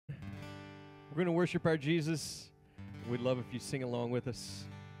We're going to worship our Jesus. We'd love if you sing along with us.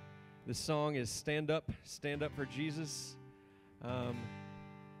 This song is Stand Up for Jesus.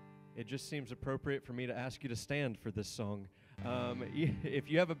 It just seems appropriate for me to ask you to stand for this song.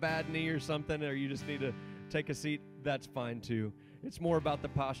 If you have a bad knee or something, or you just need to take a seat, that's fine too. It's more about the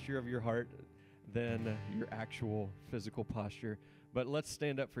posture of your heart than your actual physical posture. But let's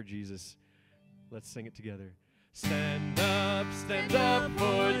stand up for Jesus. Let's sing it together. Stand up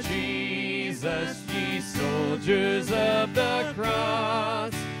for Jesus, ye soldiers of the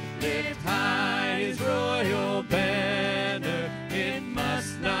cross. Lift high his royal banner, it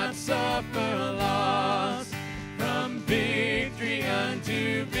must not suffer loss. From victory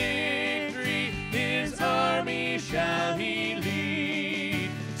unto victory, his army shall he lead,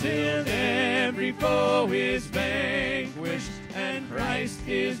 till every foe is vanquished, and Christ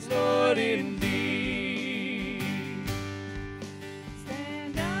is Lord indeed.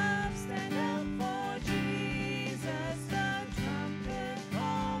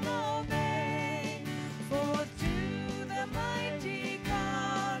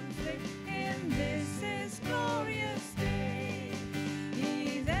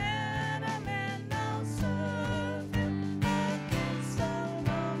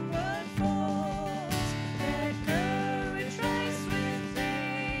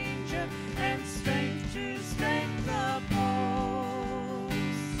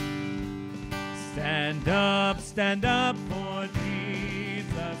 Stand up for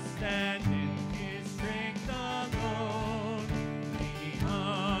Jesus, stand in his strength alone. The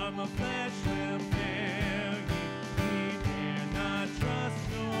arm of flesh will fail you, we dare not trust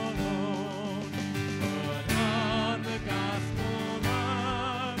alone. Put on the gospel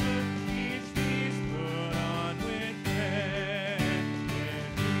armor, each piece put on with dread. Where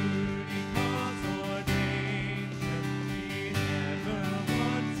duty calls or danger, we never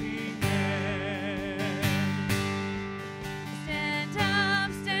wanting there.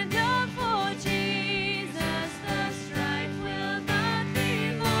 Stand up for Jesus, the strife will not be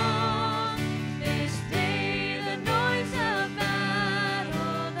long. This day the noise of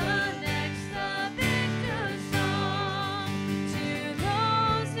battle, the next the victor's song. To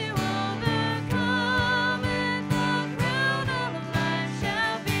those who overcome, and the crown of life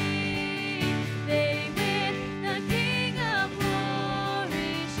shall be. They with the King of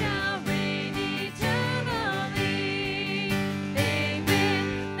glory shall reign eternally. They with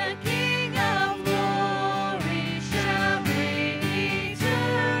the King of glory shall reign eternally.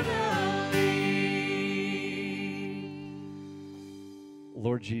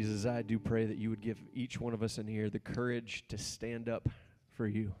 Lord Jesus, I do pray that you would give each one of us in here the courage to stand up for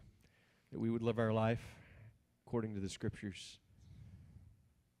you, that we would live our life according to the Scriptures.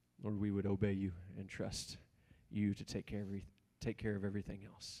 Lord, we would obey you and trust you to take care of everything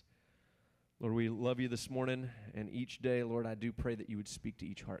else. Lord, we love you this morning, and each day, Lord, I do pray that you would speak to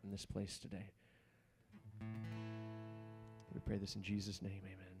each heart in this place today. We pray this in Jesus' name,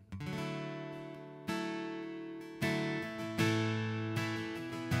 amen.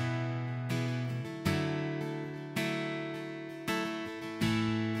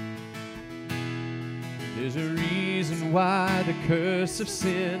 There's a reason why the curse of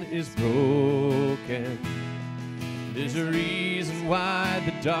sin is broken. There's a reason why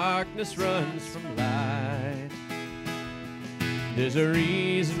the darkness runs from light. There's a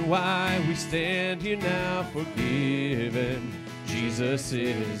reason why we stand here now forgiven. Jesus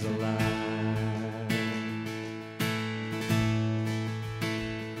is alive.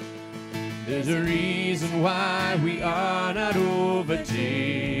 There's a reason why we are not overtaken.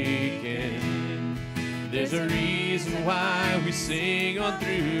 There's a reason why we sing on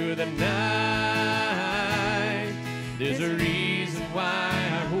through the night. There's a reason why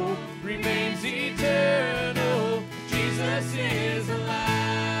our hope remains eternal. Jesus is alive.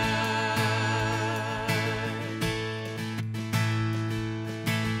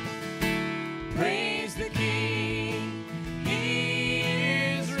 Praise the King, he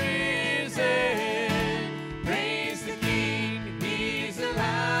is risen. Praise the King, he's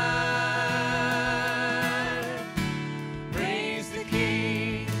alive. Praise the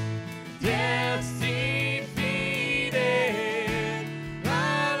King, death's defeated.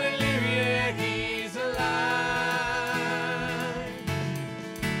 Right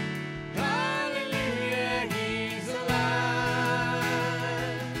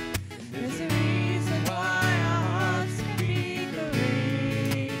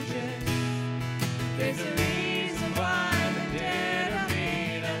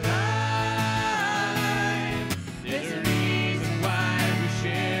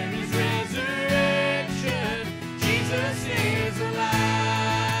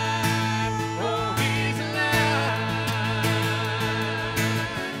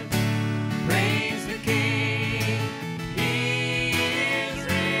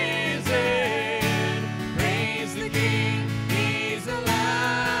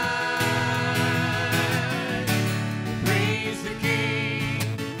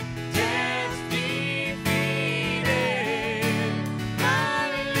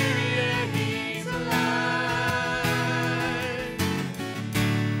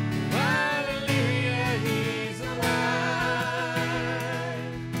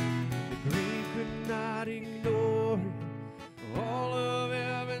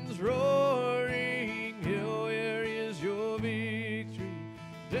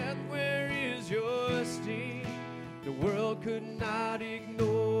Death, where is your sting? The world could not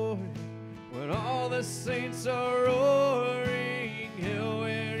ignore it. When all the saints are roaring, hell,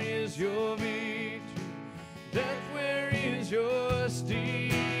 where is your victory? Death, where is your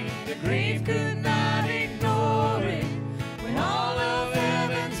sting? The grave could not ignore it. When all of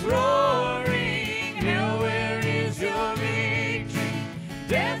heaven's roaring, hell, where is your victory?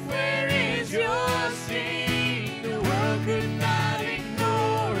 Death, where is your sting? The world could not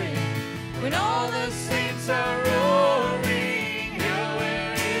ignore it. When all the saints are roaring, hell,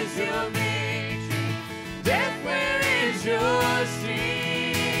 where is your victory? Death, where is your sting?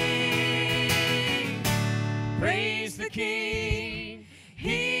 Praise the King,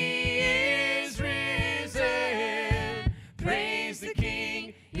 He is risen. Praise the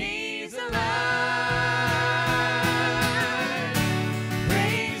King, He's alive.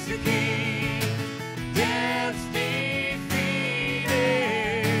 Praise the King, death's defeated.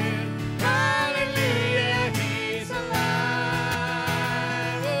 Hallelujah, He's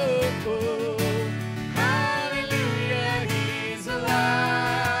alive. Oh, oh. Hallelujah, He's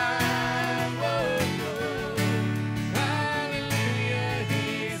alive. Oh, oh. Hallelujah,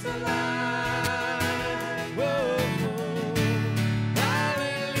 He's alive. Oh, oh.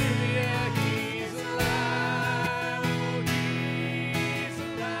 Hallelujah, He's alive. Oh, He's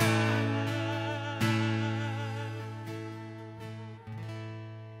alive.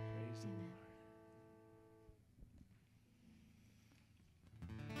 Praise the Lord.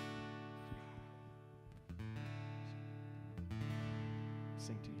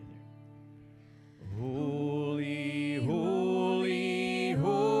 Sing together. Holy, holy,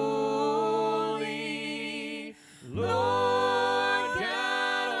 holy, Lord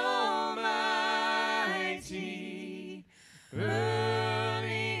God Almighty.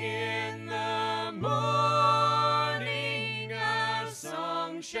 Early in the morning our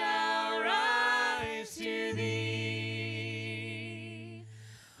song shall rise to thee.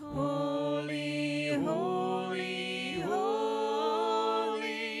 Holy, holy, holy,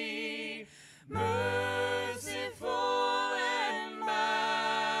 merciful and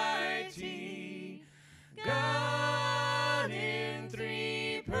mighty, God in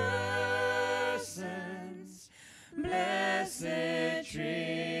three persons, blessed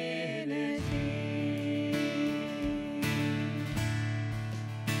Trinity.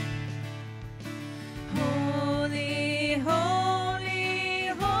 Holy, holy,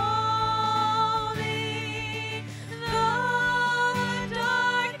 holy, though the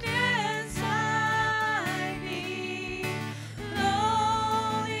darkness hide me,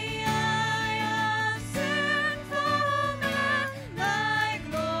 though the eye of sinful man thy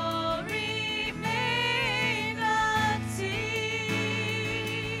glory may not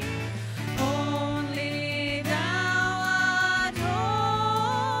see. Only thou art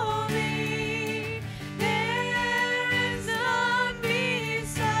holy. There is none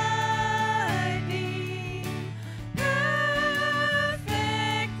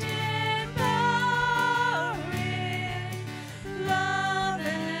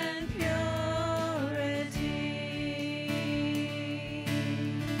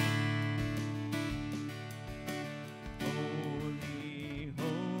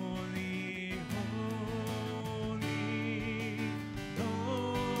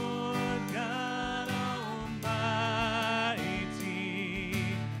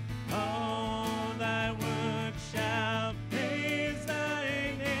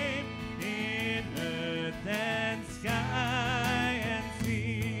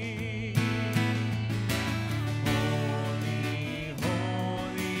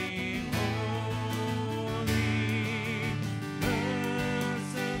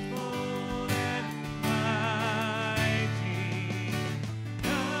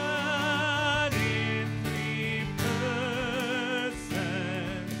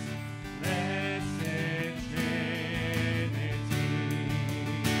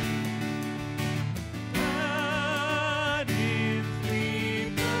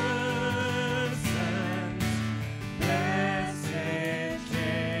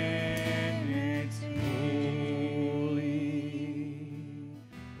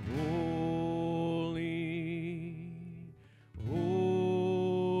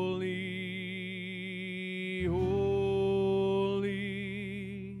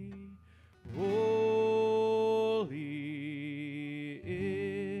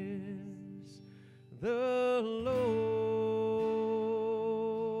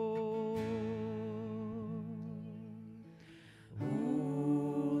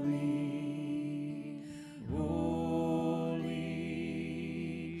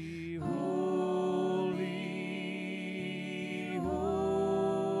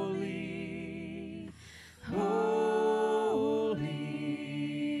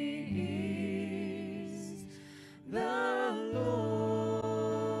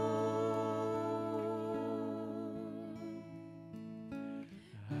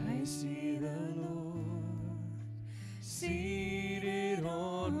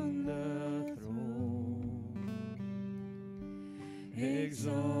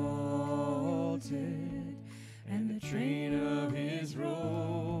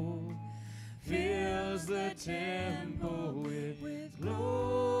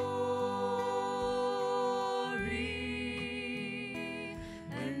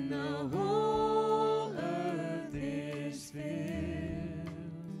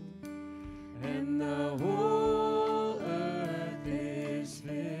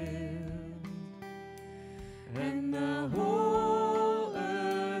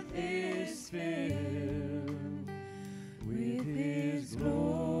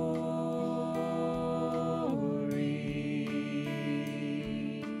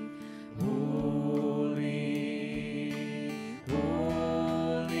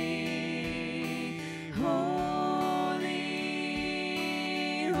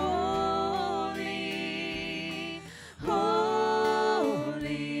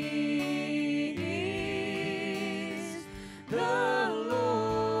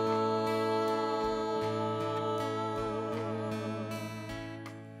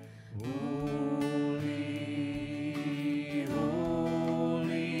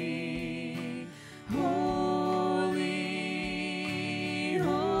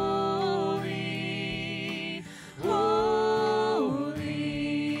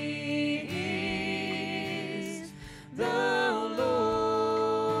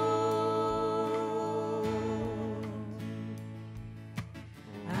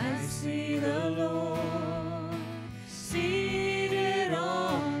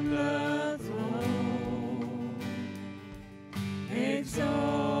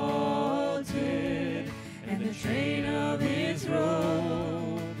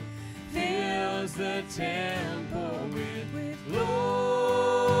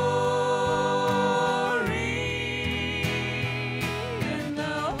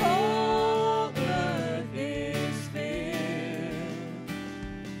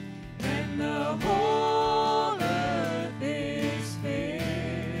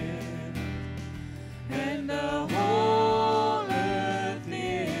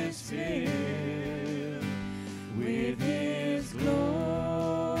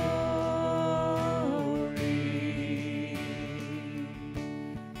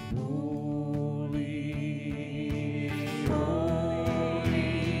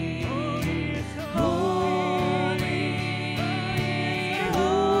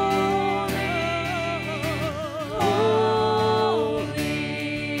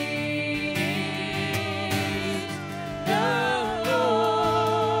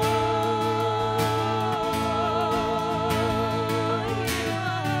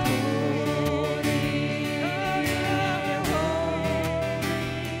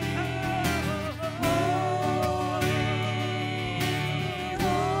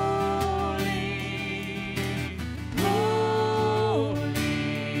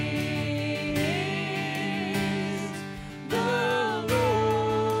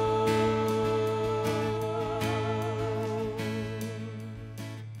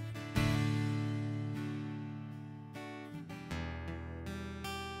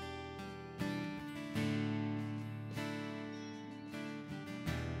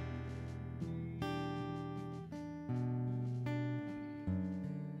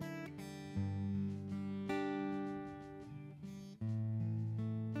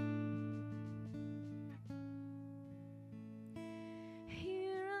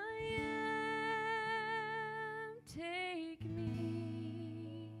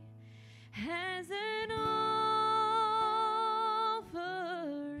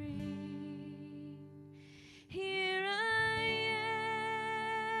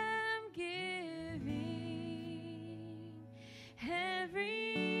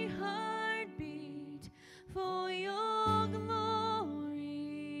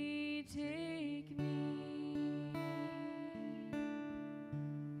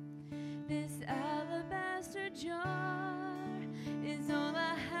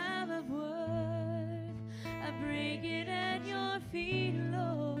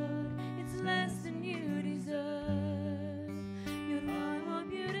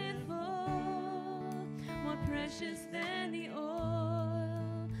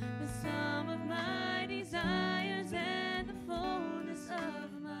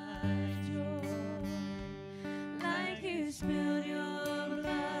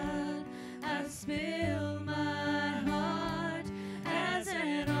spill my heart as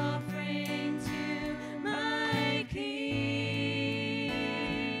an offering to my King.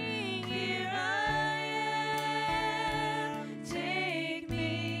 Here I am, take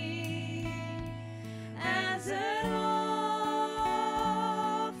me as an offering.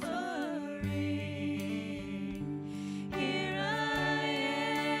 Here I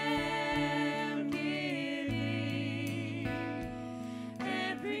am, giving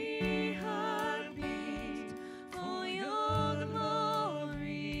every heartbeat for your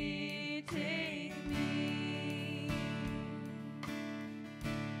glory. Take me.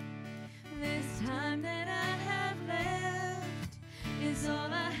 This time that I have left is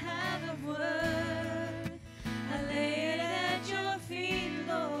all I have of worth. I lay it at your feet,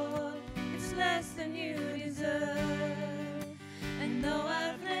 Lord. It's less than you deserve. And though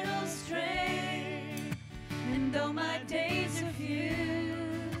I've little strength, and though my days are few,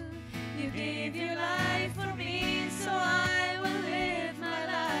 you gave your life for me, so I will live my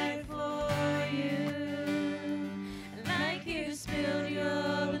life for you. Like you spilled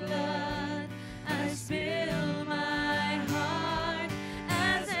your blood, I spill my heart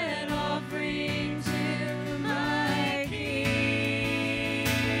as an offering to my King.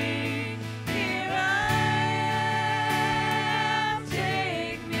 Here I am,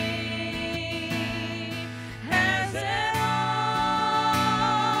 take me as an offering.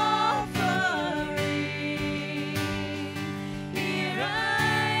 Here I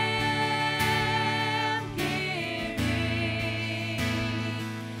am, giving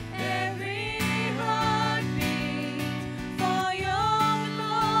every heartbeat for your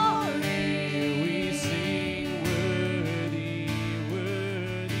glory. We sing, worthy,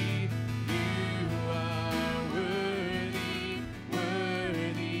 worthy, you are worthy,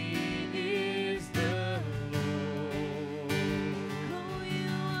 worthy is the Lord. Oh, you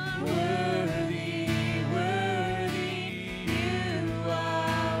are Worthy, worthy, you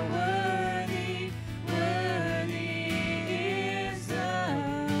are worthy, worthy is the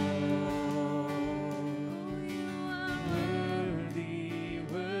Lord. Worthy,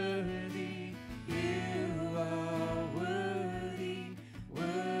 worthy, you are worthy,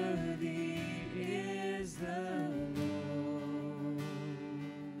 worthy is the Lord.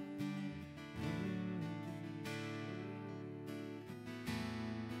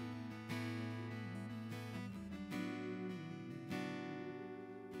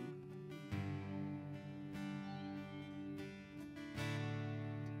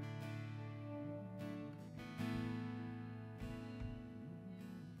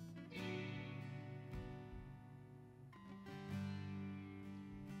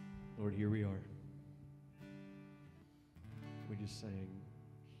 Lord, here we are. We just sang,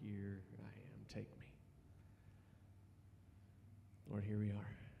 here I am, take me. Lord, here we are.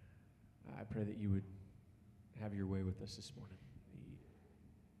 I pray that you would have your way with us this morning. That you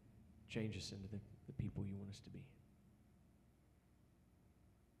change us into the people you want us to be.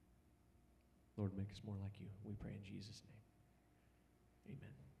 Lord, make us more like you. We pray in Jesus' name.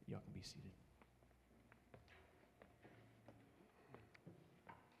 Amen. Y'all can be seated.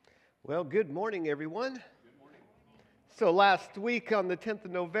 Well, good morning, everyone. Good morning. So last week on the 10th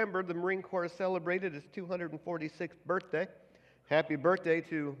of November, the Marine Corps celebrated its 246th birthday. Happy birthday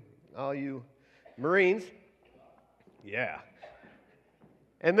to all you Marines. Yeah.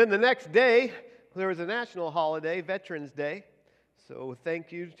 And then the next day, there was a national holiday, Veterans Day. So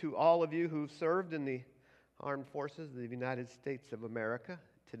thank you to all of you who've served in the armed forces of the United States of America.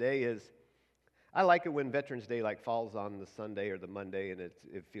 Today is, I like it when Veterans Day falls on the Sunday or the Monday, and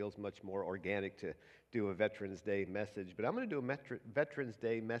it feels much more organic to do a Veterans Day message. But I'm going to do a Veterans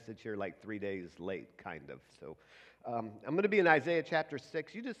Day message here 3 days late, kind of. So I'm going to be in Isaiah chapter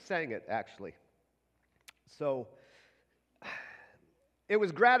 6. You just sang it, actually. So it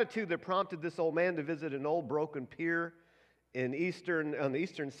was gratitude that prompted this old man to visit an old broken pier on the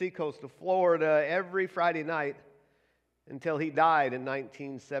eastern seacoast of Florida every Friday night until he died in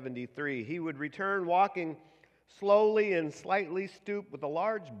 1973. He would return walking slowly and slightly stooped with a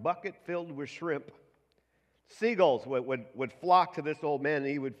large bucket filled with shrimp. Seagulls would flock to this old man,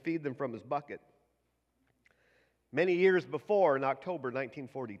 and he would feed them from his bucket. Many years before, in October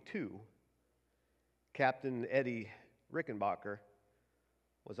 1942, Captain Eddie Rickenbacker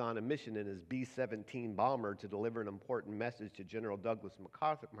was on a mission in his B-17 bomber to deliver an important message to General Douglas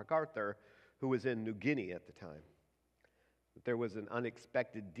MacArthur, who was in New Guinea at the time. But there was an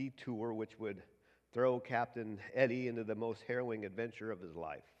unexpected detour which would throw Captain Eddie into the most harrowing adventure of his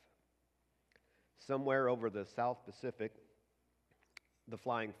life. Somewhere over the South Pacific, the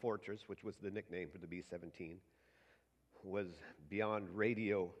Flying Fortress, which was the nickname for the B-17, was beyond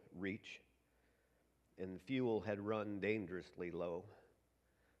radio reach. and fuel had run dangerously low.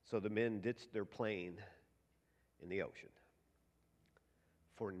 So the men ditched their plane in the ocean.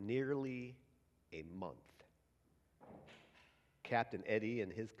 For nearly a month, Captain Eddie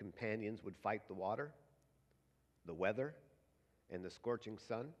and his companions would fight the water, the weather, and the scorching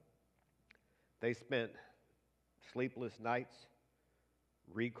sun. They spent sleepless nights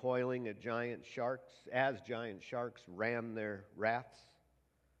recoiling at giant sharks as giant sharks rammed their rafts.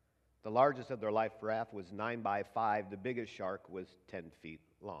 The largest of their life raft was 9 by 5. The biggest shark was 10 feet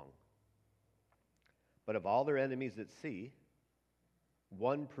long. But of all their enemies at sea,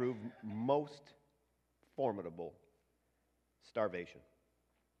 one proved most formidable: starvation.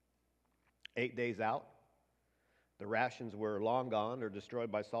 8 days out, the rations were long gone or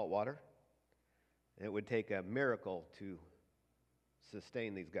destroyed by salt water. And it would take a miracle to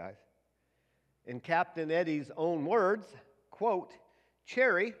sustain these guys. In Captain Eddie's own words, quote,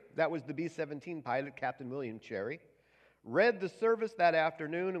 Cherry, that was the B-17 pilot, Captain William Cherry, read the service that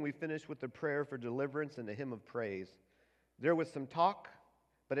afternoon, and we finished with a prayer for deliverance and a hymn of praise. There was some talk,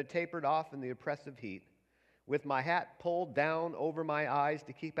 but it tapered off in the oppressive heat. With my hat pulled down over my eyes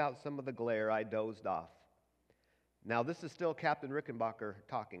to keep out some of the glare, I dozed off. Now, this is still Captain Rickenbacker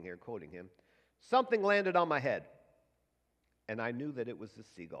talking here, quoting him. Something landed on my head, and I knew that it was a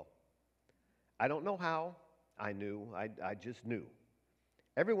seagull. I don't know how. I knew. I just knew.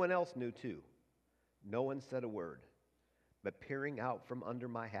 Everyone else knew too. No one said a word. But peering out from under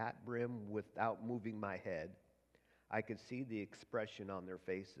my hat brim without moving my head, I could see the expression on their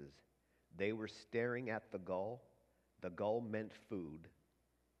faces. They were staring at the gull. The gull meant food,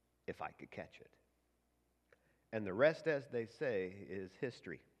 if I could catch it. And the rest, as they say, is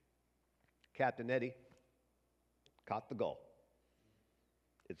history. Captain Eddie caught the gull.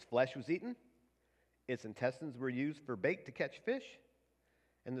 Its flesh was eaten. Its intestines were used for bait to catch fish.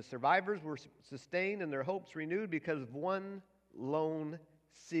 And the survivors were sustained and their hopes renewed because of one lone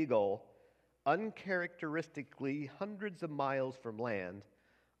seagull, uncharacteristically hundreds of miles from land,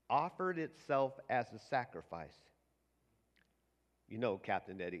 offered itself as a sacrifice. You know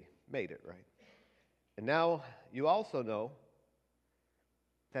Captain Eddie made it, right? And now you also know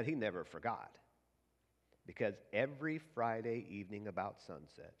that he never forgot. Because every Friday evening about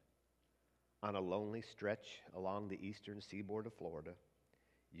sunset, on a lonely stretch along the eastern seaboard of Florida,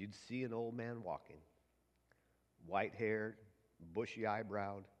 you'd see an old man walking, white-haired,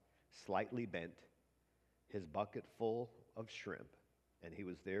 bushy-eyebrowed, slightly bent, his bucket full of shrimp, and he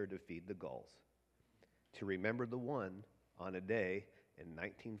was there to feed the gulls, to remember the one on a day in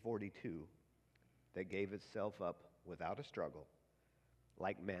 1942 that gave itself up without a struggle,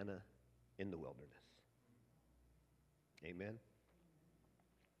 like manna in the wilderness. Amen.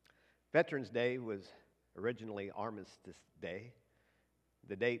 Veterans Day was originally Armistice Day.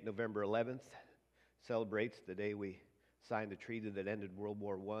 The date, November 11th, celebrates the day we signed the treaty that ended World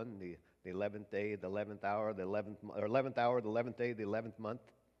War I, the 11th day, the 11th hour, the 11th hour, the 11th day, the 11th month.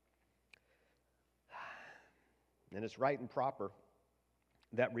 And it's right and proper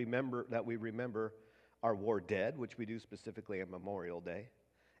that we remember our war dead, which we do specifically on Memorial Day,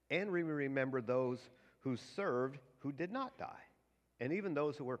 and we remember those who served who did not die, and even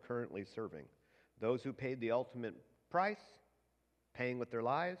those who are currently serving, those who paid the ultimate price, paying with their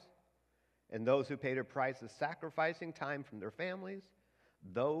lives, and those who paid a price of sacrificing time from their families,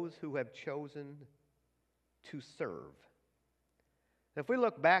 those who have chosen to serve. If we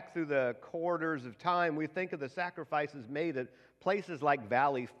look back through the corridors of time, we think of the sacrifices made at places like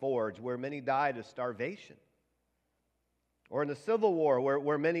Valley Forge, where many died of starvation, or in the Civil War,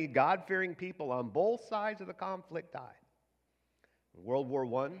 where many God-fearing people on both sides of the conflict died. In World War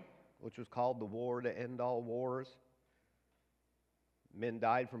I, which was called the war to end all wars, men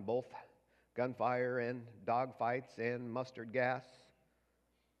died from both gunfire and dogfights and mustard gas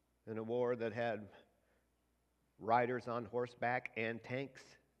in a war that had riders on horseback and tanks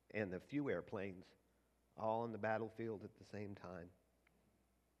and a few airplanes all on the battlefield at the same time.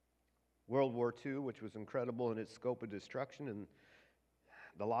 World War II, which was incredible in its scope of destruction and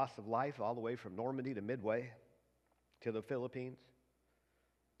the loss of life all the way from Normandy to Midway to the Philippines.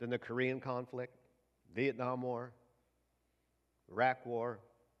 Then the Korean conflict, Vietnam War, Iraq War,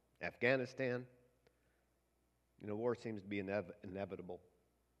 Afghanistan. War seems to be inevitable.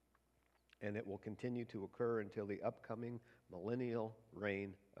 And it will continue to occur until the upcoming millennial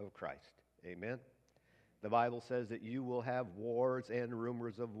reign of Christ. Amen? The Bible says that you will have wars and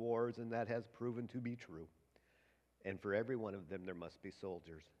rumors of wars, and that has proven to be true. And for every one of them, there must be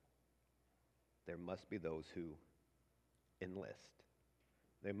soldiers. There must be those who enlist.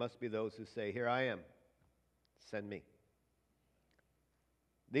 There must be those who say, "Here I am. Send me."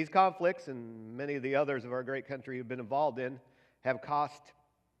 These conflicts and many of the others of our great country have been involved in have cost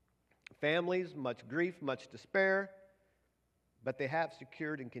families much grief, much despair, but they have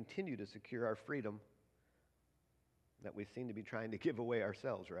secured and continue to secure our freedom that we seem to be trying to give away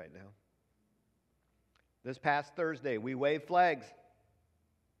ourselves right now. This past Thursday, we waved flags,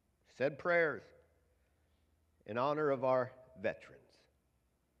 said prayers in honor of our veterans.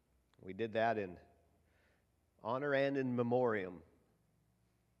 We did that in honor and in memoriam.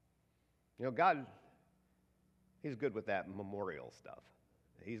 You know, God, He's good with that memorial stuff.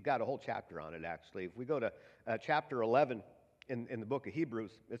 He's got a whole chapter on it, actually. If we go to chapter 11 in the book of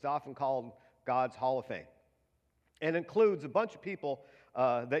Hebrews, it's often called God's Hall of Fame. And includes a bunch of people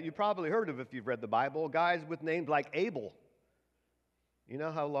that you probably heard of if you've read the Bible, guys with names like Abel. You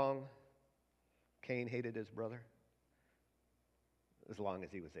know how long Cain hated his brother? As long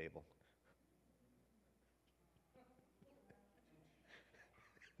as he was able.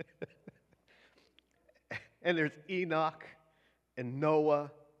 And there's Enoch and Noah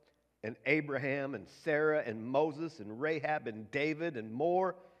and Abraham and Sarah and Moses and Rahab and David and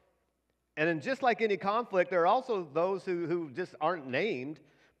more. And then just like any conflict, there are also those who just aren't named,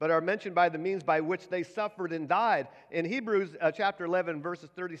 but are mentioned by the means by which they suffered and died. In Hebrews chapter 11,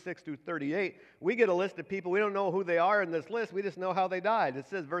 verses 36 through 38, we get a list of people. We don't know who they are in this list. We just know how they died. It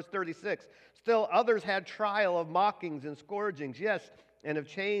says, verse 36, still others had trial of mockings and scourgings, yes, and of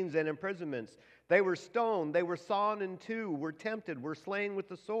chains and imprisonments. They were stoned, they were sawn in two, were tempted, were slain with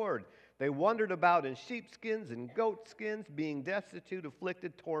the sword. They wandered about in sheepskins and goatskins, being destitute,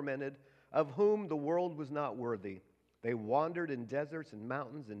 afflicted, tormented, of whom the world was not worthy. They wandered in deserts and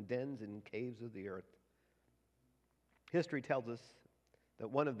mountains and dens and caves of the earth. History tells us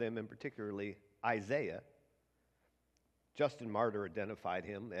that one of them, and particularly Isaiah, Justin Martyr identified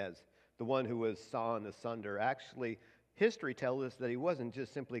him as the one who was sawn asunder. Actually, history tells us that he wasn't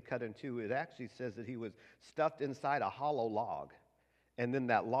just simply cut in two. It actually says that he was stuffed inside a hollow log, and then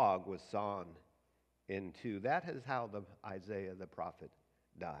that log was sawn in two. That is how Isaiah the prophet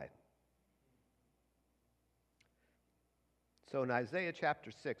died. So in Isaiah chapter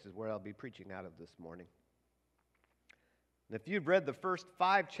 6 is where I'll be preaching out of this morning. And if you've read the first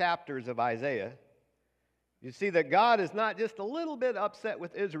 5 chapters of Isaiah, you see that God is not just a little bit upset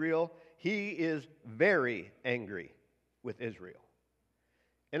with Israel, He is very angry with Israel.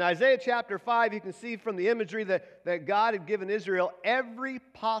 In Isaiah chapter 5, you can see from the imagery that God had given Israel every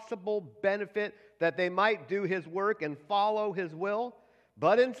possible benefit that they might do His work and follow His will,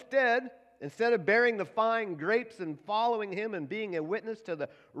 but instead of bearing the fine grapes and following Him and being a witness to the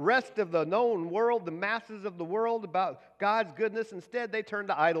rest of the known world, the masses of the world about God's goodness, instead they turned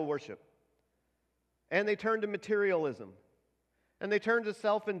to idol worship. And they turned to materialism. And they turned to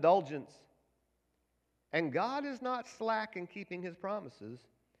self-indulgence. And God is not slack in keeping His promises.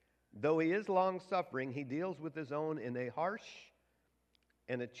 Though He is long-suffering, He deals with His own in a harsh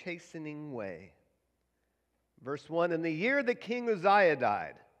and a chastening way. Verse 1, in the year that King Uzziah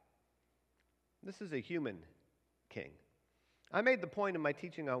died. This is a human king. I made the point in my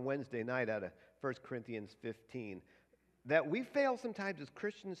teaching on Wednesday night out of 1 Corinthians 15 that we fail sometimes as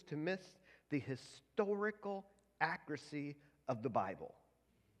Christians to miss the historical accuracy of the Bible.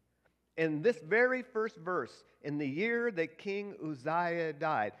 And this very first verse, in the year that King Uzziah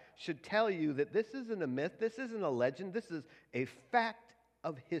died, should tell you that this isn't a myth, this isn't a legend, this is a fact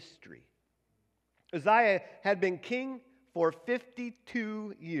of history. Uzziah had been king for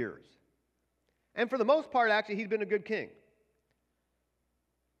 52 years. And for the most part, actually, he'd been a good king.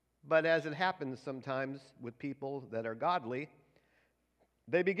 But as it happens sometimes with people that are godly,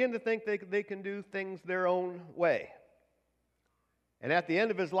 they begin to think they can do things their own way. And at the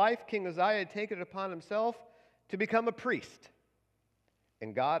end of his life, King Uzziah had taken it upon himself to become a priest.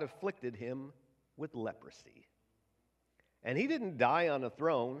 And God afflicted him with leprosy. And he didn't die on a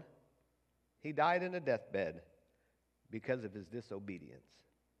throne. He died in a deathbed because of his disobedience.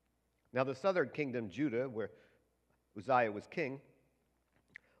 Now, the southern kingdom, Judah, where Uzziah was king,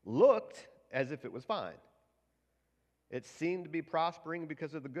 looked as if it was fine. It seemed to be prospering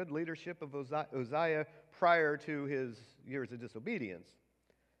because of the good leadership of Uzziah prior to his years of disobedience.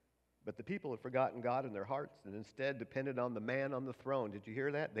 But the people had forgotten God in their hearts and instead depended on the man on the throne. Did you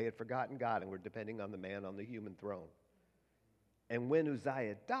hear that? They had forgotten God and were depending on the man on the human throne. And when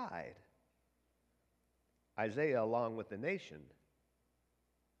Uzziah died, Isaiah, along with the nation,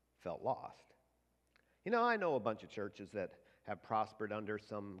 felt lost. You know, I know a bunch of churches that have prospered under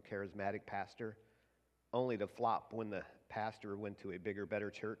some charismatic pastor, only to flop when the pastor went to a bigger,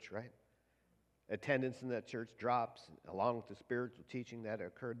 better church, right? Attendance in that church drops, along with the spiritual teaching that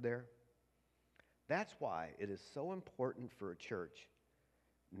occurred there. That's why it is so important for a church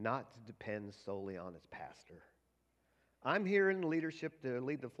not to depend solely on its pastor. I'm here in leadership to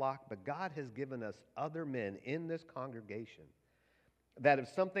lead the flock, but God has given us other men in this congregation that if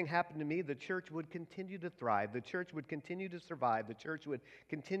something happened to me, the church would continue to thrive, the church would continue to survive, the church would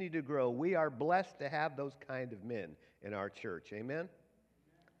continue to grow. We are blessed to have those kind of men in our church. Amen?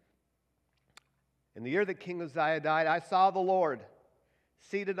 In the year that King Uzziah died, I saw the Lord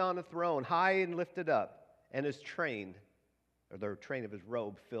seated on a throne, high and lifted up, and his train, or the train of his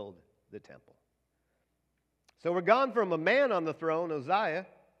robe, filled the temple. So we're gone from a man on the throne, Uzziah,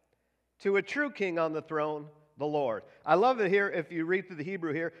 to a true king on the throne, the Lord. I love it here, if you read through the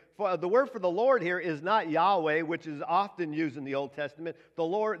Hebrew here, the word for the Lord here is not Yahweh, which is often used in the Old Testament. The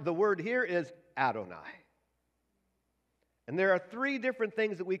word here is Adonai. And there are three different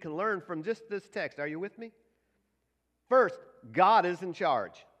things that we can learn from just this text. Are you with me? First, God is in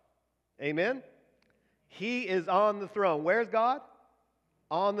charge. Amen? He is on the throne. Where's God?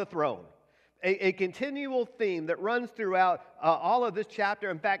 On the throne. A continual theme that runs throughout all of this chapter,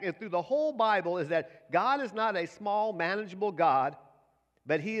 in fact, through the whole Bible, is that God is not a small, manageable God,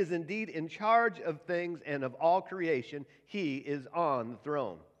 but He is indeed in charge of things and of all creation. He is on the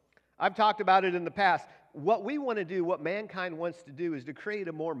throne. I've talked about it in the past. What we want to do, what mankind wants to do, is to create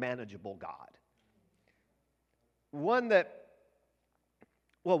a more manageable God. One that's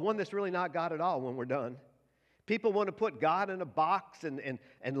really not God at all when we're done. People want to put God in a box and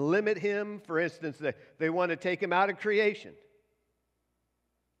limit Him. For instance, they want to take Him out of creation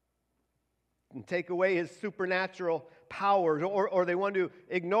and take away His supernatural powers, or they want to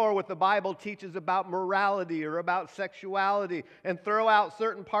ignore what the Bible teaches about morality or about sexuality and throw out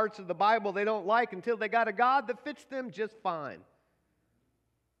certain parts of the Bible they don't like until they got a God that fits them just fine.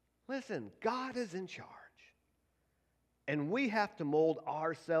 Listen, God is in charge, and we have to mold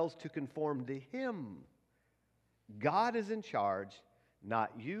ourselves to conform to Him. God is in charge,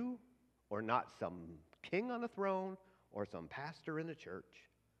 not you or not some king on a throne or some pastor in a church.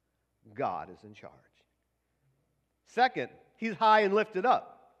 God is in charge. Second, He's high and lifted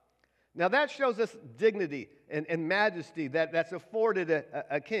up. Now that shows us dignity and majesty that's afforded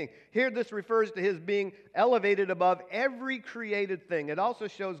a king. Here this refers to His being elevated above every created thing. It also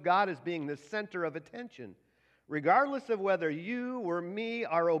shows God as being the center of attention. Regardless of whether you or me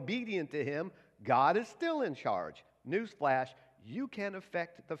are obedient to Him, God is still in charge. Newsflash, you can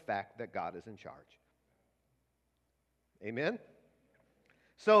affect the fact that God is in charge. Amen?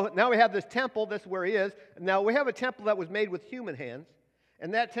 So now we have this temple, that's where He is. Now we have a temple that was made with human hands,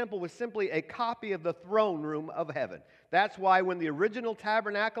 and that temple was simply a copy of the throne room of heaven. That's why when the original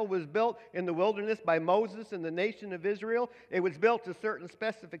tabernacle was built in the wilderness by Moses and the nation of Israel, it was built to certain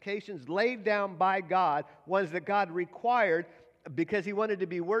specifications laid down by God, ones that God required because He wanted to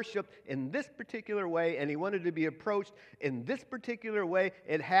be worshiped in this particular way, and He wanted to be approached in this particular way.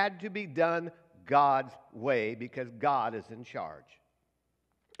 It had to be done God's way because God is in charge.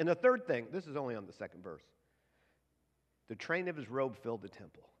 And the third thing, this is only on the second verse. The train of His robe filled the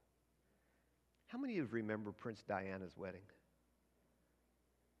temple. How many of you remember Prince Diana's wedding?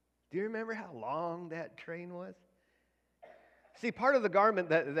 Do you remember how long that train was? See, part of the garment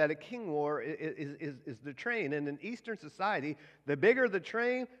that a king wore is the train. And in Eastern society, the bigger the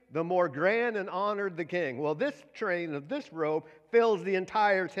train, the more grand and honored the king. Well, this train of this robe fills the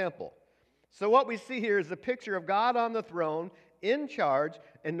entire temple. So what we see here is a picture of God on the throne, in charge,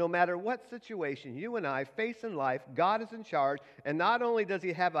 and no matter what situation you and I face in life, God is in charge. And not only does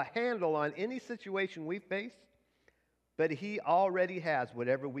He have a handle on any situation we face, but He already has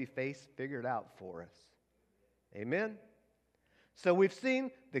whatever we face figured out for us. Amen? So we've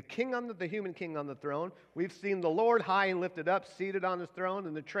seen the human king on the throne. We've seen the Lord high and lifted up, seated on His throne,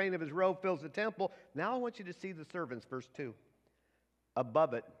 and the train of His robe fills the temple. Now I want you to see the servants, verse 2.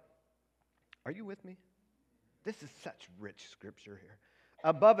 Above it. Are you with me? This is such rich scripture here.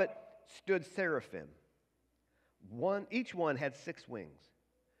 Above it stood seraphim. Each one had 6 wings.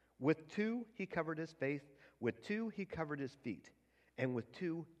 With 2 He covered His face. With 2 He covered His feet. And with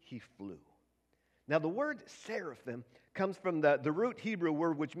 2 He flew. Now the word seraphim comes from the root Hebrew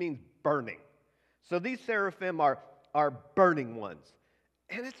word which means burning. So these seraphim are burning ones.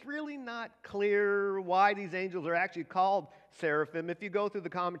 And it's really not clear why these angels are actually called seraphim. If you go through the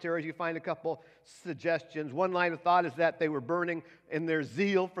commentaries, you find a couple suggestions. One line of thought is that they were burning in their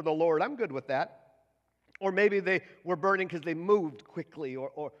zeal for the Lord. I'm good with that. Or maybe they were burning because they moved quickly,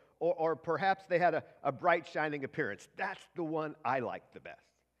 or perhaps they had a bright, shining appearance. That's the one I like the best.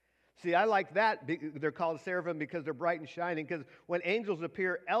 See, I like that. They're called seraphim because they're bright and shining, because when angels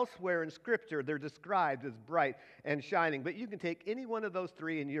appear elsewhere in Scripture, they're described as bright and shining. But you can take any one of those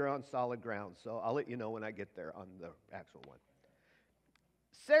 3 and you're on solid ground. So I'll let you know when I get there on the actual one.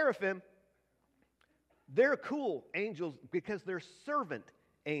 Seraphim, they're cool angels because they're servant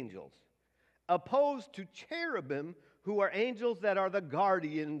angels, opposed to cherubim, who are angels that are the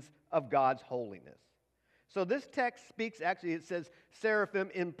guardians of God's holiness. So this text speaks, actually, it says seraphim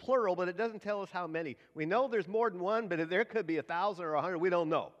in plural, but it doesn't tell us how many. We know there's more than one, but there could be 1,000 or 100. We don't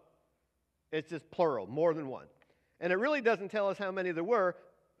know. It's just plural, more than one. And it really doesn't tell us how many there were.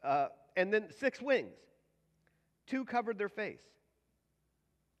 And then 6 wings. 2 covered their face.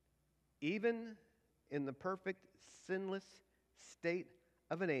 Even in the perfect, sinless state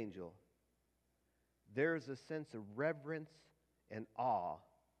of an angel, there's a sense of reverence and awe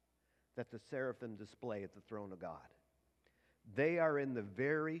that the seraphim display at the throne of God. They are in the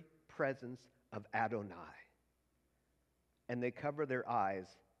very presence of Adonai. And they cover their eyes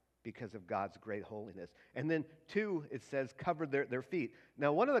because of God's great holiness. And then 2, it says, covered their feet.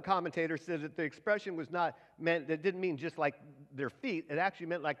 Now, one of the commentators says that the expression was not meant, it didn't mean just like their feet. It actually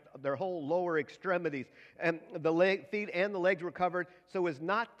meant like their whole lower extremities. And the feet and the legs were covered so as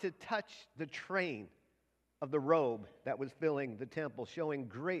not to touch the train of the robe that was filling the temple, showing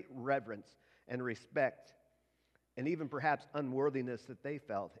great reverence and respect, and even perhaps unworthiness that they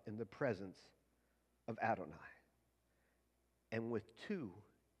felt in the presence of Adonai. And with 2,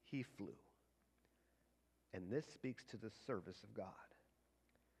 he flew. And this speaks to the service of God.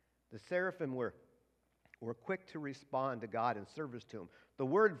 The seraphim were quick to respond to God in service to him. The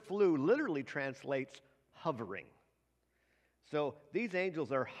word flew literally translates hovering. So these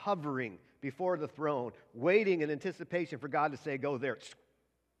angels are hovering before the throne, waiting in anticipation for God to say, go there.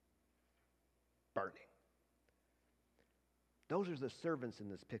 Burning. Those are the servants in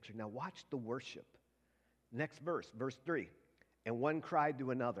this picture. Now watch the worship. Next verse, verse 3. And one cried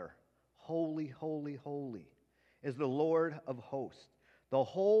to another, holy, holy, holy is the Lord of hosts. The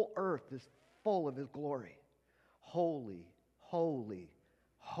whole earth is full of his glory. Holy, holy,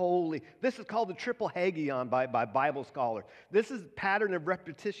 holy. This is called the triple hagion by Bible scholars. This is a pattern of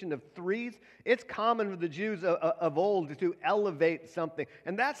repetition of 3s. It's common for the Jews of old to elevate something.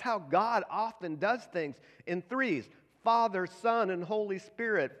 And that's how God often does things in 3s. Father, Son, and Holy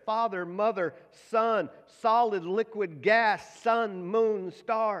Spirit. Father, Mother, Son, solid, liquid, gas, sun, moon,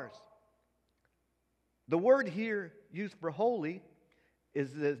 stars. The word here used for holy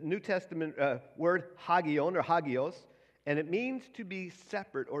is the New Testament word hagion or hagios, and it means to be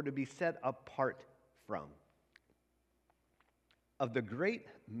separate or to be set apart from. Of the great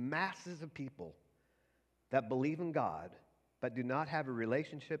masses of people that believe in God but do not have a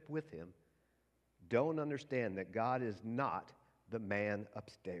relationship with him, don't understand that God is not the man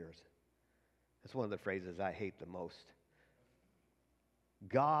upstairs. That's one of the phrases I hate the most.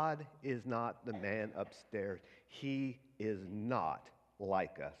 God is not the man upstairs. He is not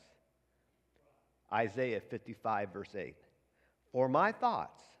like us. Isaiah 55, verse 8. For my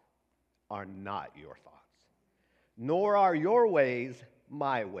thoughts are not your thoughts, nor are your ways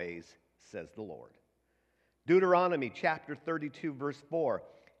my ways, says the Lord. Deuteronomy chapter 32, verse 4.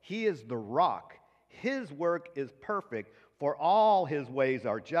 He is the rock. His work is perfect, for all his ways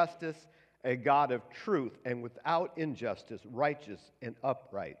are justice, a God of truth, and without injustice, righteous and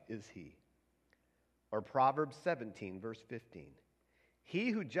upright is he. Or Proverbs 17, verse 15. He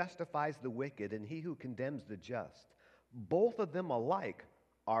who justifies the wicked and he who condemns the just, both of them alike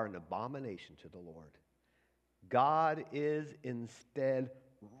are an abomination to the Lord. God is instead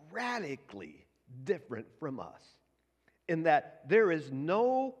radically different from us in that there is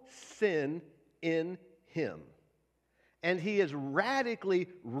no sin in him. And he is radically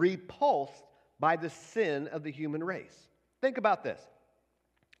repulsed by the sin of the human race. Think about this.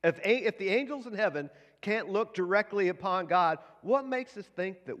 If the angels in heaven can't look directly upon God, what makes us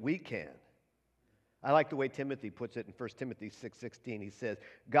think that we can? I like the way Timothy puts it in 1 Timothy 6:16. He says,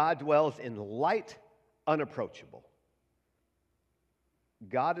 God dwells in light, unapproachable.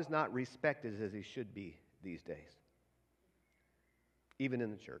 God is not respected as he should be these days, even in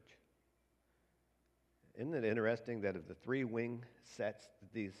the church. Isn't it interesting that of the 3 wing sets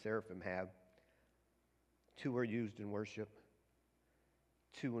that these seraphim have, 2 are used in worship,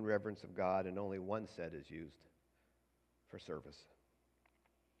 2 in reverence of God, and only 1 set is used for service?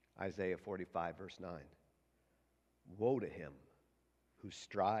 Isaiah 45, verse 9. Woe to him who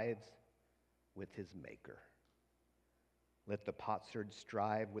strives with his maker. Let the potsherd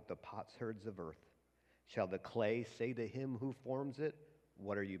strive with the potsherds of earth. Shall the clay say to him who forms it,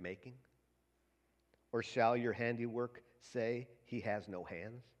 what are you making? Or shall your handiwork say, he has no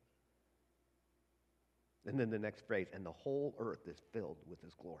hands? And then the next phrase, and the whole earth is filled with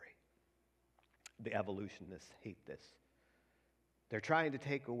his glory. The evolutionists hate this. They're trying to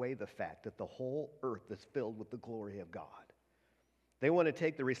take away the fact that the whole earth is filled with the glory of God. They want to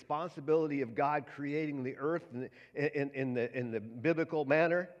take the responsibility of God creating the earth in the biblical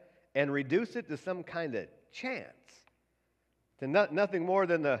manner and reduce it to some kind of chance, to nothing more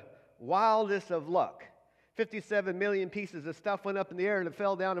than the wildest of luck. 57 million pieces of stuff went up in the air and it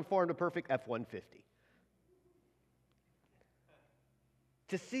fell down and formed a perfect F-150.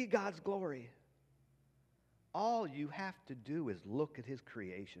 To see God's glory, all you have to do is look at his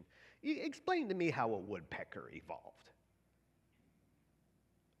creation. Explain to me how a woodpecker evolved.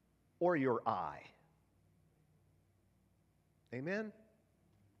 Or your eye. Amen?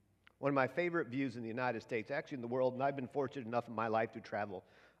 One of my favorite views in the United States, actually in the world, and I've been fortunate enough in my life to travel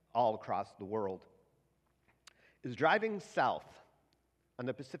all across the world, is driving south on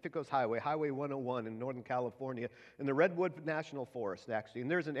the Pacific Coast Highway, Highway 101 in Northern California, in the Redwood National Forest, actually.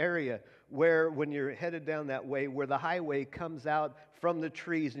 And there's an area where, when you're headed down that way, where the highway comes out from the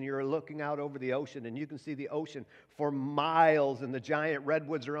trees and you're looking out over the ocean, and you can see the ocean for miles, and the giant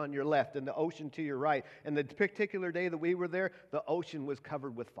redwoods are on your left and the ocean to your right. And the particular day that we were there, the ocean was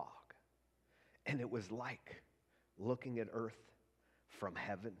covered with fog. And it was like looking at earth from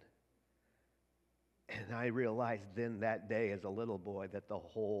heaven. And I realized then that day as a little boy that the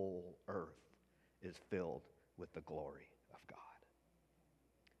whole earth is filled with the glory of God.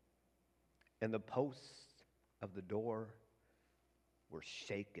 And the posts of the door were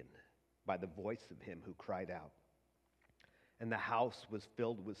shaken by the voice of him who cried out. And the house was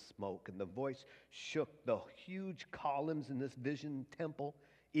filled with smoke, and the voice shook the huge columns in this vision temple,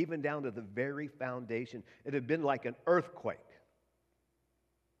 even down to the very foundation. It had been like an earthquake.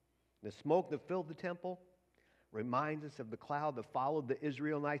 The smoke that filled the temple reminds us of the cloud that followed the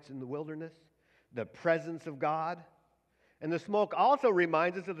Israelites in the wilderness, the presence of God. And the smoke also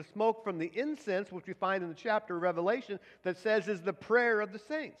reminds us of the smoke from the incense, which we find in the chapter of Revelation, that says is the prayer of the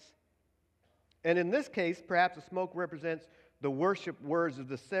saints. And in this case, perhaps the smoke represents the worship words of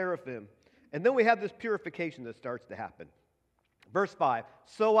the seraphim. And then we have this purification that starts to happen. Verse 5,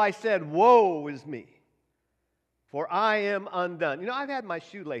 so I said, woe is me, for I am undone. You know, I've had my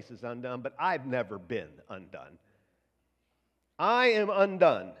shoelaces undone, but I've never been undone. I am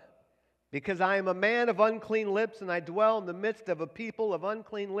undone, because I am a man of unclean lips, and I dwell in the midst of a people of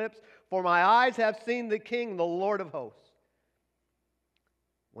unclean lips, for my eyes have seen the King, the Lord of hosts.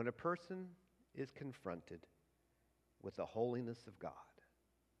 When a person is confronted with the holiness of God,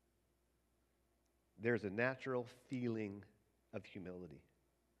 there's a natural feeling of humility.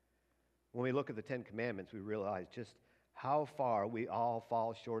 When we look at the Ten Commandments, we realize just how far we all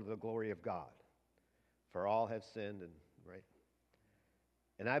fall short of the glory of God. For all have sinned, and right?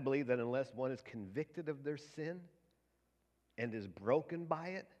 And I believe that unless one is convicted of their sin and is broken by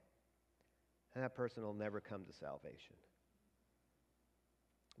it, that person will never come to salvation.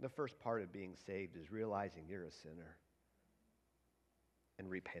 The first part of being saved is realizing you're a sinner and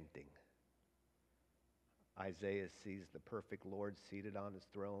repenting. Isaiah sees the perfect Lord seated on his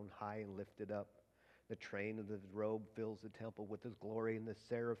throne, high and lifted up. The train of his robe fills the temple with his glory, and the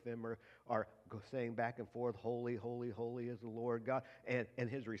seraphim are saying back and forth, holy, holy, holy is the Lord God. And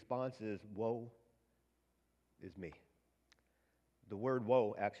his response is, woe is me. The word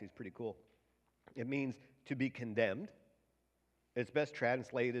woe actually is pretty cool. It means to be condemned. It's best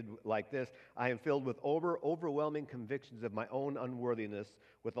translated like this: I am filled with overwhelming convictions of my own unworthiness,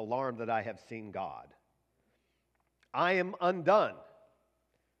 with alarm that I have seen God. I am undone.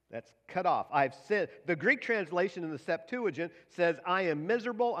 That's cut off. I've sinned. The Greek translation in the Septuagint says, I am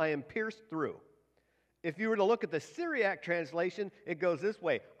miserable, I am pierced through. If you were to look at the Syriac translation, it goes this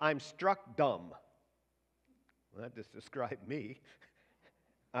way: I'm struck dumb. Well, that just described me.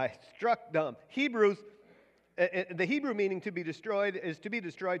 I struck dumb. The Hebrew meaning to be destroyed is to be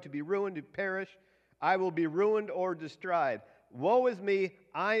destroyed, to be ruined, to perish. I will be ruined or destroyed. Woe is me,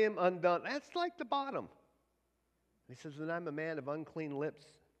 I am undone. That's like the bottom. He says that I'm a man of unclean lips,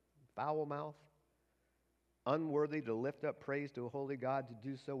 foul mouth, unworthy to lift up praise to a holy God. To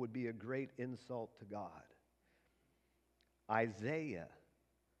do so would be a great insult to God. Isaiah,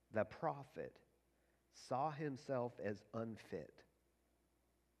 the prophet, saw himself as unfit.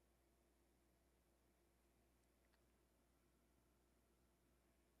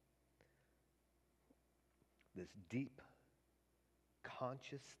 This deep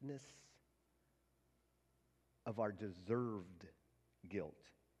consciousness of our deserved guilt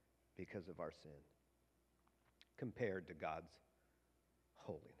because of our sin compared to God's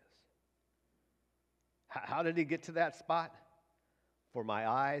holiness. How did he get to that spot? For my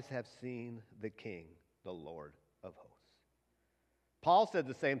eyes have seen the King, the Lord of hosts. Paul said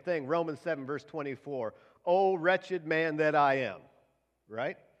the same thing, Romans 7, verse 24. O wretched man that I am.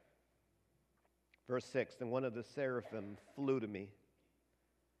 Right? Verse 6, and one of the seraphim flew to me,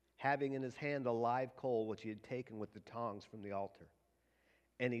 having in his hand a live coal which he had taken with the tongs from the altar.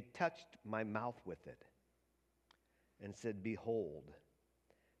 And he touched my mouth with it and said, Behold,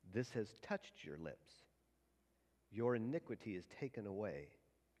 this has touched your lips. Your iniquity is taken away,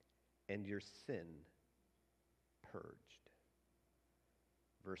 and your sin purged.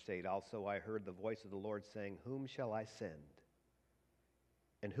 Verse 8, also I heard the voice of the Lord saying, Whom shall I send?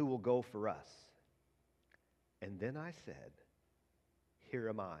 And who will go for us? And then I said, Here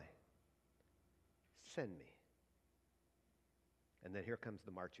am I. Send me. And then here comes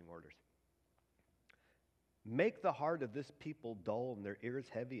the marching orders. Make the heart of this people dull and their ears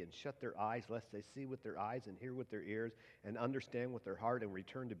heavy, and shut their eyes, lest they see with their eyes and hear with their ears and understand with their heart and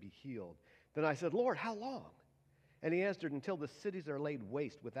return to be healed. Then I said, Lord, how long? And he answered, Until the cities are laid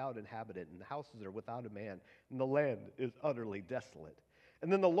waste without inhabitant, and the houses are without a man, and the land is utterly desolate.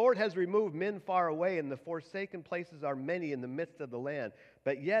 And then the Lord has removed men far away, and the forsaken places are many in the midst of the land.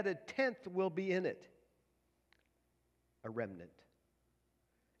 But yet 1/10 will be in it, a remnant.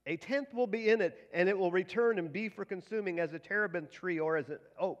 1/10 will be in it, and it will return and be for consuming as a terebinth tree or as an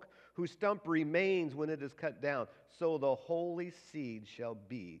oak, whose stump remains when it is cut down. So the holy seed shall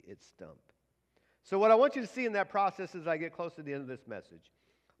be its stump. So what I want you to see in that process as I get close to the end of this message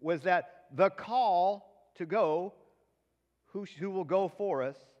was that the call to go, who will go for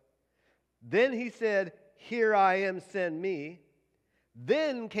us. Then he said, Here I am, send me.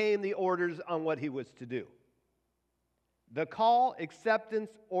 Then came the orders on what he was to do. The call,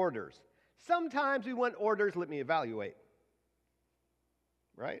 acceptance, orders. Sometimes we want orders, let me evaluate.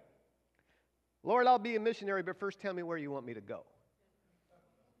 Right? Lord, I'll be a missionary, but first tell me where you want me to go.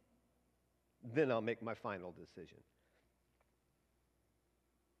 Then I'll make my final decision.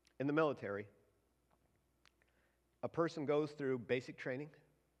 In the military, a person goes through basic training,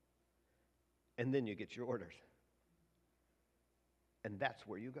 and then you get your orders. And that's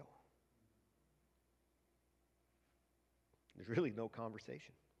where you go. There's really no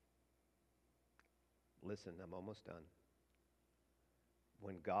conversation. Listen, I'm almost done.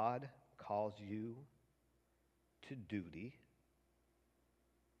 When God calls you to duty,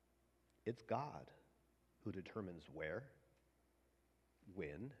 it's God who determines where,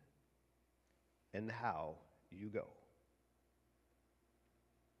 when, and how you go.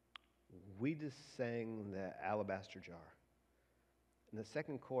 We just sang the alabaster jar. And the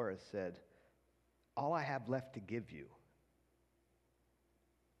second chorus said, All I have left to give you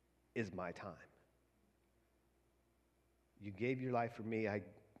is my time. You gave your life for me. I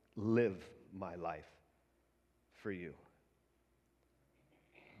live my life for you.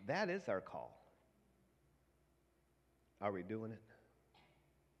 That is our call. Are we doing it?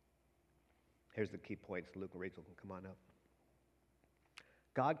 Here's the key points. Luke and Rachel can come on up.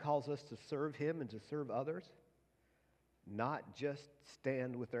 God calls us to serve him and to serve others, not just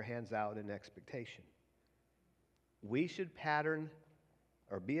stand with their hands out in expectation. We should pattern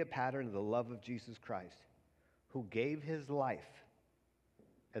or be a pattern of the love of Jesus Christ, who gave his life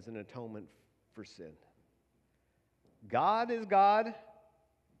as an atonement for sin. God is God,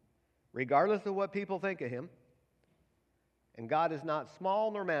 regardless of what people think of him, and God is not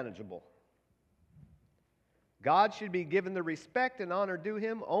small nor manageable. God should be given the respect and honor due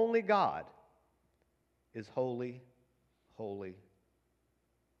him. Only God is holy, holy,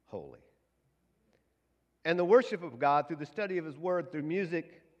 holy. And the worship of God through the study of his word, through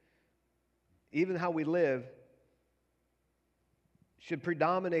music, even how we live, should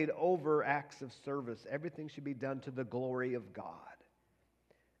predominate over acts of service. Everything should be done to the glory of God.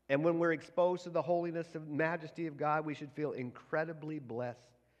 And when we're exposed to the holiness and majesty of God, we should feel incredibly blessed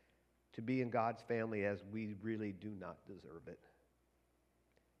to be in God's family, as we really do not deserve it.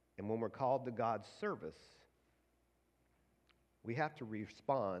 And when we're called to God's service, we have to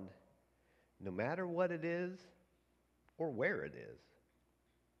respond no matter what it is or where it is.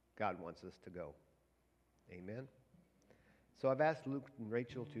 God wants us to go. Amen. So I've asked Luke and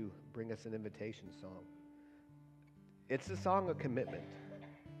Rachel to bring us an invitation song. It's a song of commitment.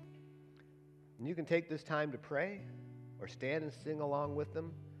 And you can take this time to pray or stand and sing along with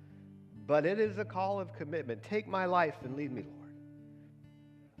them. But it is a call of commitment. Take my life and lead me, Lord.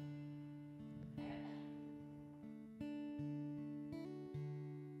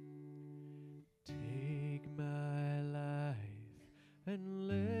 Take my life and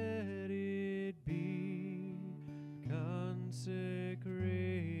let it be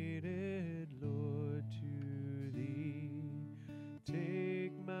consecrated, Lord, to thee.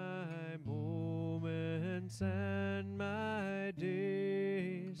 Take my moments and my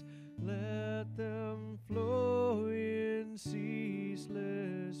days, let them flow in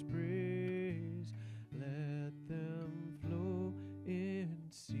ceaseless praise. Let them flow in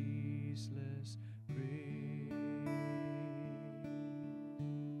ceaseless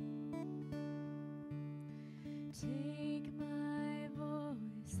Take my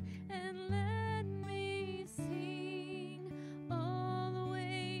voice and let me sing,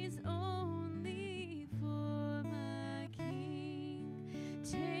 always only for my King.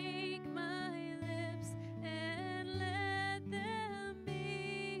 Take my lips and let them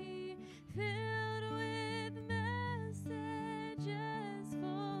be filled with messages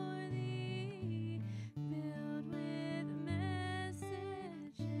for thee, filled with messages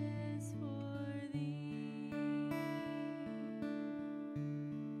for thee.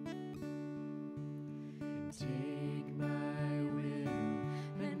 Take my will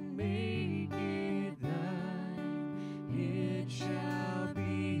and make it thine. It shall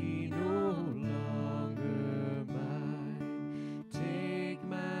be no longer mine. Take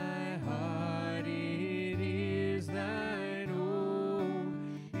my heart, it is thine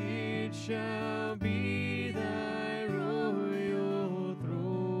own. It shall be thy royal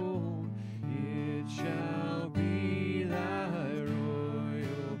throne. It shall be thy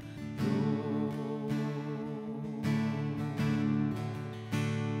royal throne.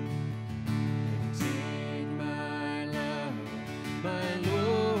 Take my love, my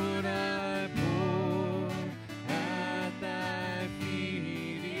Lord, I pour at thy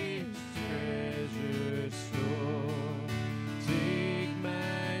feet its treasure store. Take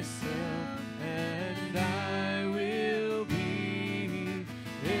myself and I will be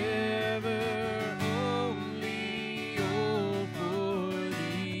ever only all for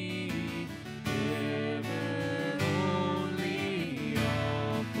thee, ever only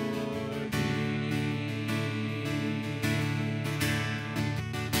all for thee.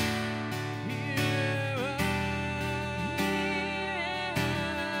 Here I,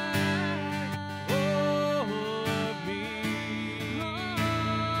 all of me.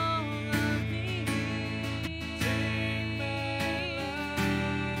 Take my life,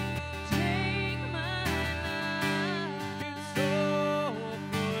 it's all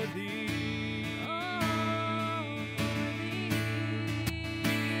for thee. Here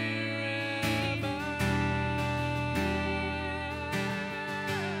am I,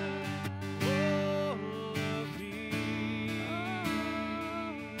 all of me.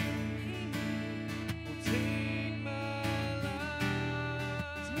 Take my life,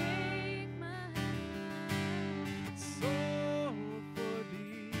 it's all for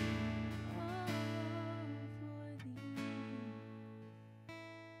thee.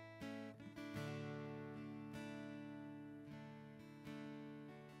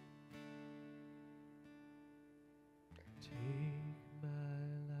 Take my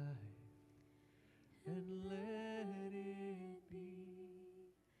life and let it be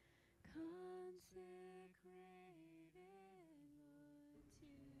Consecrated, Lord, to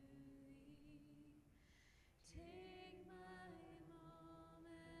thee. Take my moments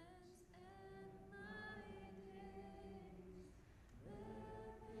and my days,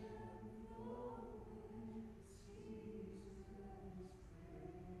 let them flow with Jesus' praise. Let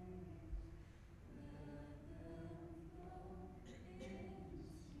them flow in Jesus'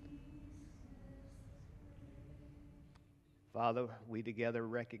 praise. Father, we together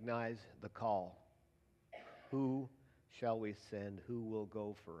recognize the call. Who shall we send? Who will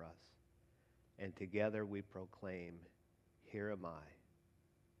go for us? And together we proclaim, here am I,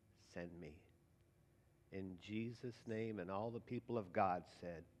 send me. In Jesus' name, and all the people of God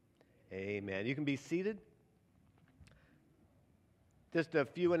said, amen. You can be seated. Just a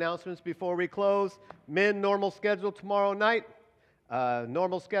few announcements before we close. Men, normal schedule tomorrow night.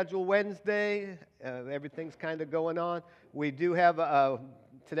 Normal schedule Wednesday. Everything's kind of going on. We do have,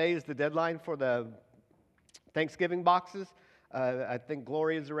 today is the deadline for the Thanksgiving boxes. I think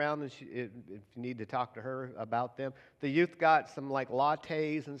Gloria's around, and if you need to talk to her about them. The youth got some like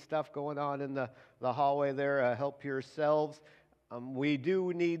lattes and stuff going on in the hallway there. Help yourselves. We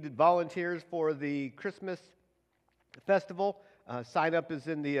do need volunteers for the Christmas festival. Sign up is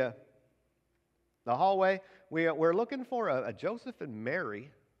in the hallway. We're looking for a Joseph and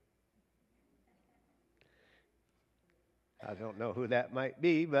Mary. I don't know who that might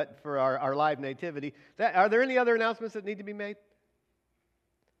be, but for our live nativity. Are there any other announcements that need to be made?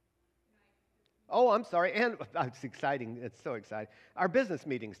 Oh, I'm sorry. And it's exciting. It's so exciting. Our business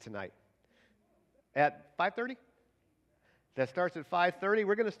meetings tonight at 5:30? That starts at 5:30.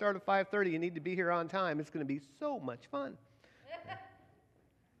 We're going to start at 5:30. You need to be here on time. It's going to be so much fun.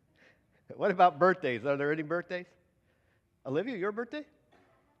 What about birthdays? Are there any birthdays? Olivia, your birthday?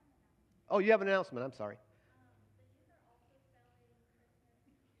 Oh, you have an announcement. I'm sorry.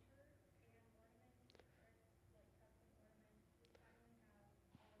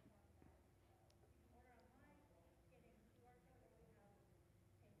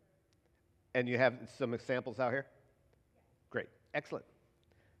 And you have some examples out here? Great. Excellent.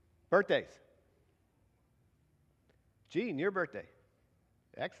 Birthdays. Gene, your birthday.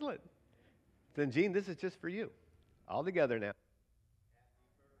 Excellent. Then, Gene, this is just for you. All together now.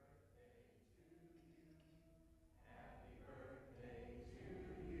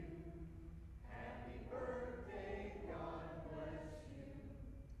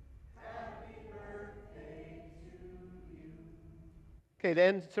 Okay, to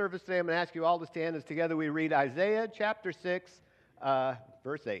end service today, I'm going to ask you all to stand as together we read Isaiah chapter 6,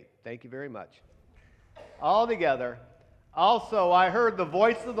 verse 8. Thank you very much. All together. Also, I heard the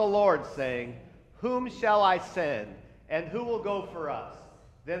voice of the Lord saying, "Whom shall I send, and who will go for us?"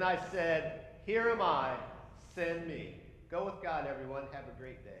 Then I said, "Here am I, send me." Go with God, everyone. Have a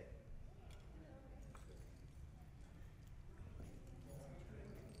great day.